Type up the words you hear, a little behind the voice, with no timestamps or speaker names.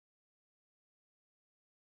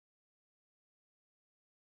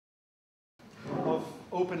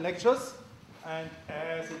open lectures, and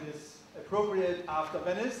as it is appropriate after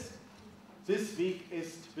Venice, this week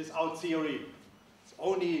is without theory. It's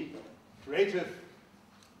only creative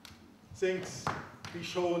things be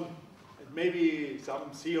shown, and maybe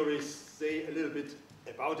some theories say a little bit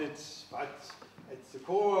about it, but at the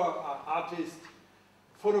core are artists,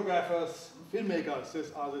 photographers, filmmakers.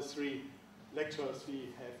 These are the three lectures we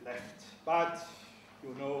have left. But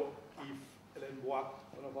you know Yve-Alain Bois,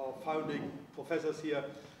 one of our founding professors here.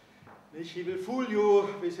 He will fool you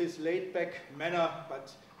with his laid-back manner,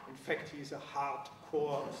 but in fact he's a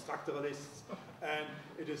hardcore structuralist, and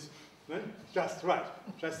it is just right.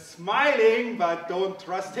 Just smiling, but don't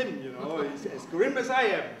trust him, you know. He's as grim as I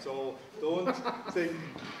am, so don't think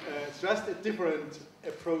it's just a different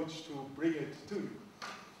approach to bring it to you.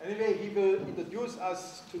 Anyway, he will introduce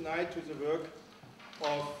us tonight to the work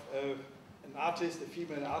of an artist, a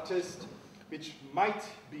female artist, which might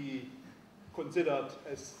be considered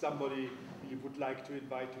as somebody we would like to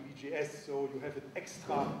invite to EGS, so you have an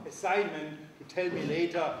extra assignment to tell me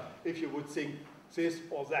later if you would think this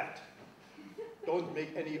or that. Don't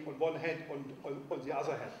make any on one hand, on the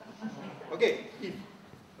other hand. Okay, Yves.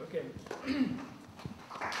 Okay.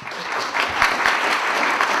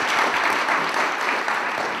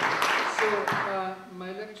 So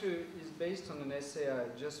my lecture is based on an essay I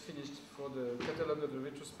just finished for the catalogue of the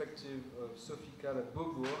retrospective of Sophie Calle at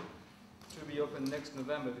Beaubourg, to be open next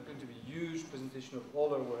November. There's going to be a huge presentation of all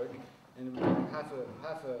her work, and we have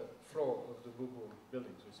half a floor of the Beaubourg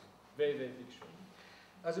building, so it's a very, very big show.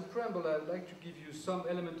 As a preamble, I'd like to give you some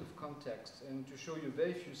element of context and to show you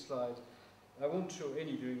very few slides. I won't show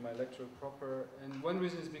any during my lecture proper, and one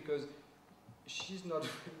reason is because she's not,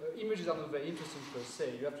 images are not very interesting per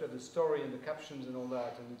se. You have to have the story and the captions and all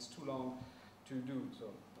that, and it's too long to do. So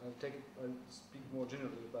I'll speak more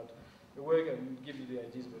generally about the work and give you the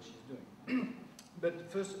ideas of what she's doing.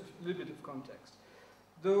 But first, a little bit of context.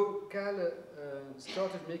 Though Calle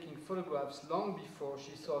started making photographs long before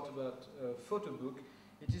she thought about a photo book,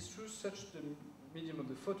 it is through such the medium of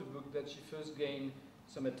the photo book that she first gained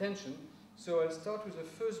some attention. So I'll start with the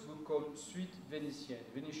first book called Suite Vénitienne,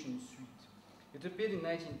 Venetian Suite. It appeared in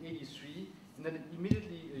 1983 and had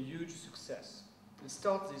immediately a huge success. It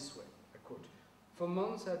starts this way, I quote, "For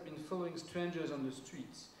months I had been following strangers on the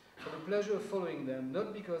streets. For the pleasure of following them,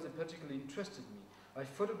 not because they particularly interested me. I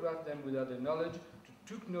photographed them without their knowledge,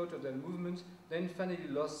 took note of their movements, then finally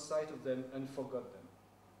lost sight of them and forgot them."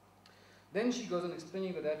 Then she goes on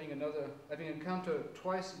explaining that having encountered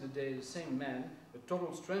twice in a day the same man, a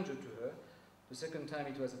total stranger to her, the second time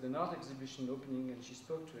it was at an art exhibition opening and she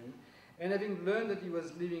spoke to him, and having learned that he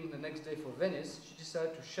was leaving the next day for Venice, she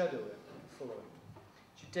decided to shadow him and follow him.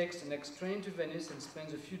 She takes the next train to Venice and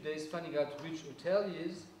spends a few days finding out which hotel he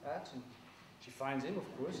is at, and she finds him,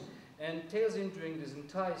 of course, and tails him during this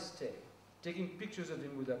entire stay, taking pictures of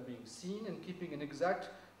him without being seen and keeping an exact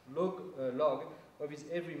log of his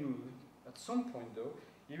every move. At some point, though,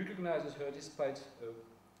 he recognizes her despite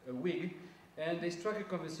a wig, and they strike a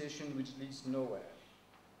conversation which leads nowhere.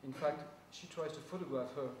 In fact, she tries to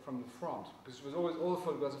photograph her from the front, because it was always all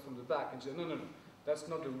photographs from the back, and she said, no, that's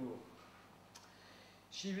not the rule.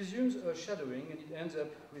 She resumes her shadowing, and it ends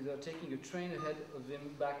up with her taking a train ahead of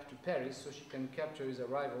him back to Paris so she can capture his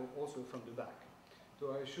arrival also from the back.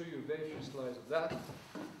 So I'll show you very few slides of that,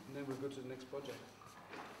 and then we'll go to the next project.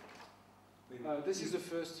 This is the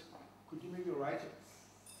first. Could you maybe write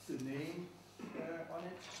the name on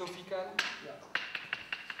it? Sophie Calle? Yeah.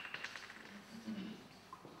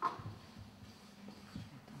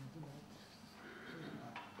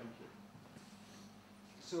 Thank you.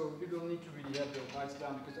 So you don't need to really have the rights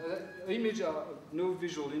down, because her images are of no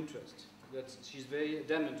visual interest. She's very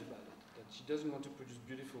adamant about it, that she doesn't want to produce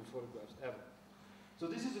beautiful photographs ever. So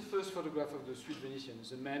this is the first photograph of the Suite Venetian.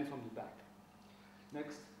 It's a man from the back.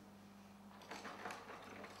 Next.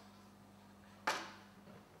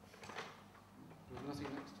 There's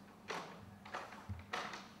nothing next.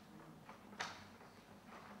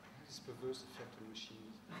 This perverse effect on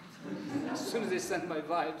machines. As soon as they send my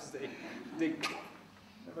vibes, they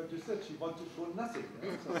But you said she wanted to show nothing.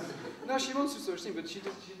 No, she wants to show something, but she's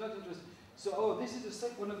not interested. So, this is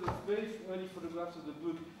one of the very early photographs of the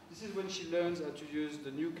book. This is when she learns how to use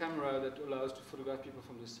the new camera that allows to photograph people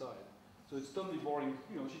from the side. So it's totally boring.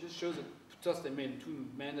 You know, she just shows it. Just they made two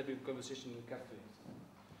men having a conversation in a cafe.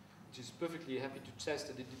 She's perfectly happy to test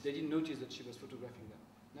that they didn't notice that she was photographing them.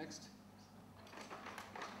 Next.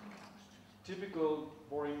 Typical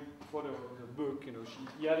boring photo of the book. You know,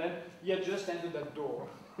 he had just entered that door.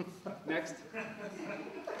 Next.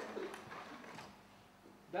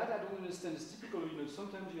 That I don't understand. It's typical, you know,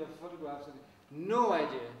 sometimes you have photographs and no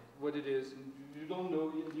idea what it is. And you don't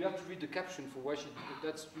know. You have to read the caption for why she.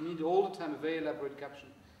 You need all the time a very elaborate caption.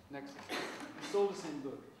 Next. It's all the same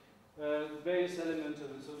book. Various elements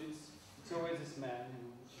of it. So it's always this man who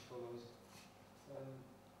she follows.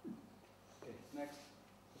 Okay. Next.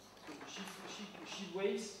 So she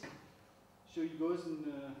waits. So he goes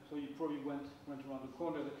and so he probably went around the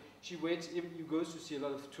corner. She waits. He goes to see a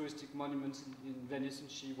lot of touristic monuments in Venice,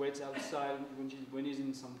 and she waits outside when he's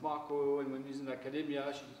in San Marco and when he's in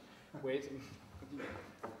Academia. She just waits and continues.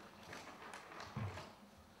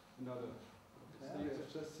 Another.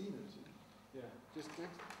 I've just seen it. Yeah. Just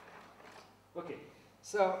next. Okay.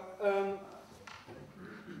 So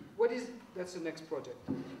that's the next project.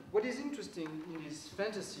 What is interesting in this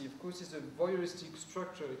fantasy, of course, is the voyeuristic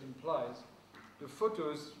structure it implies. The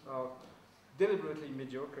photos are deliberately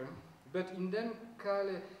mediocre, but in them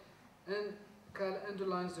Calle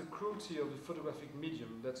underlines the cruelty of the photographic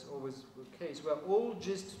medium. That's always the case, where all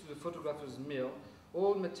gist to the photographer's mill,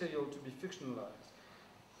 all material to be fictionalized.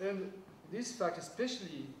 And this fact is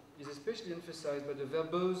especially emphasized by the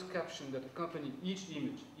verbose caption that accompany each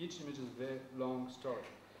image. Each image is a very long story.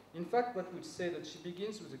 In fact, one would say that she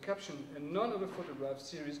begins with a caption, and none of the photograph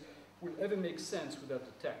series will ever make sense without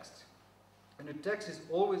the text. And the text is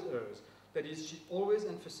always hers. That is, she always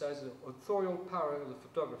emphasizes the authorial power of the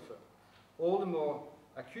photographer, all the more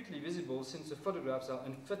acutely visible since the photographs are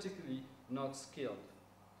emphatically not skilled.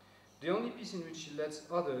 The only piece in which she lets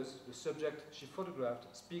others, the subject she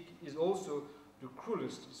photographed, speak is also the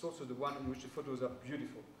cruelest. It's also the one in which the photos are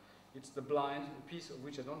beautiful. It's The Blind, a piece of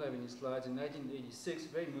which I don't have any slides, in 1986,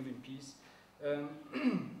 very moving piece,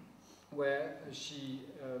 where she,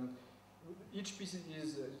 each piece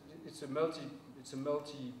is, it's a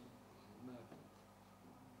multi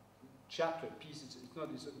chapter piece.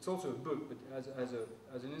 It's also a book, but as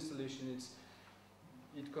an installation,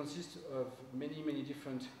 it consists of many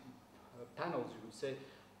different panels, you would say,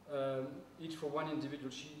 each for one individual.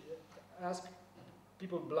 She asked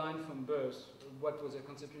people blind from birth what was their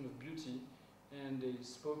conception of beauty, and they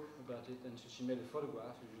spoke about it, and so she made a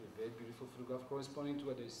photograph, usually a very beautiful photograph corresponding to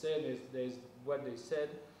what they said. There's what they said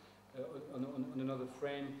on another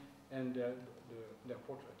frame, and their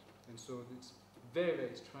portrait. And so it's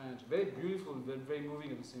very strange, very beautiful, very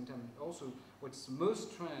moving at the same time. Also, what's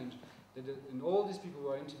most strange, that in all these people who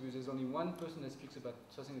are interviewed, there's only one person that speaks about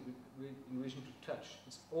something in relation to touch.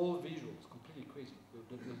 It's all visual. It's completely crazy.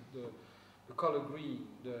 The color green,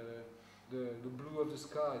 the blue of the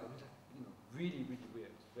sky, really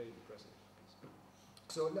weird. It's very impressive.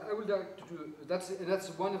 So I would like to do that's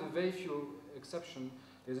one of the very few exceptions.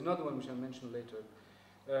 There's another one which I'll mention later,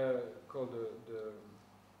 called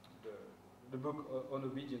the book on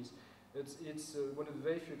obedience. It's one of the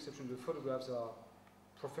very few exceptions. The photographs are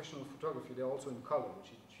professional photography. They're also in color,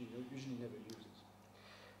 which she usually never uses.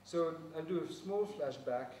 So I'll do a small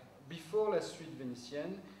flashback. Before La Suite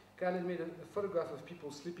Vénitienne, Calle made a photograph of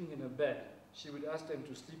people sleeping in a bed. She would ask them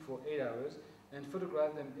to sleep for 8 hours and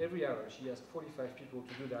photograph them every hour. She asked 45 people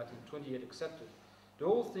to do that, and 28 accepted. The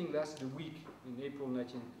whole thing lasted a week in April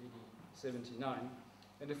 1979,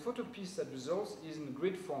 and the photo piece that results is in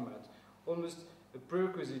grid format, almost a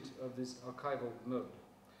prerequisite of this archival mode.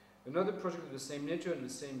 Another project of the same nature in the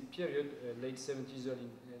same period, late 70s,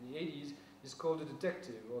 early 80s, is called The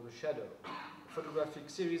Detective, or The Shadow, a photographic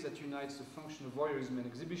series that unites the function of voyeurism and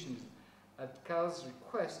exhibitionism. At Calle's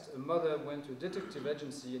request, a mother went to a detective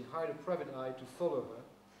agency and hired a private eye to follow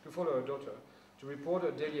her daughter, to report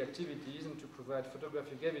her daily activities and to provide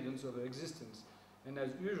photographic evidence of her existence. And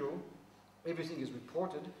as usual, everything is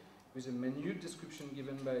reported with a minute description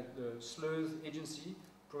given by the Sleuth agency,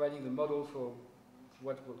 providing the model for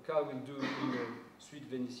what Calle will do in the Suite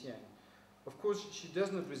Vénitienne. Of course, she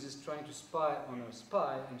does not resist trying to spy on her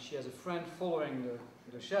spy, and she has a friend following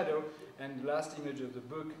the shadow, and the last image of the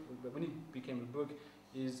book, when it became a book,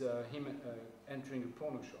 is him entering a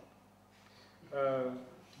porno shop.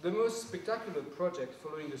 The most spectacular project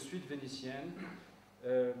following the Suite Vénitienne,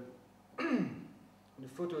 the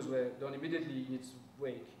photos were done immediately in its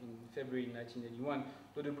wake in February 1981,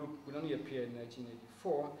 though the book will only appear in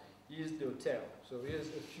 1984, is the hotel. So here's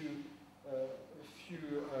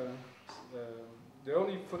the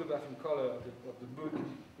only photograph in color of the book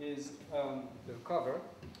is the cover.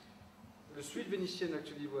 The Suite Vénitienne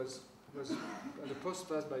actually was the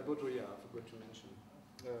postface by Baudrillard, I forgot to mention,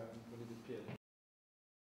 when it appeared.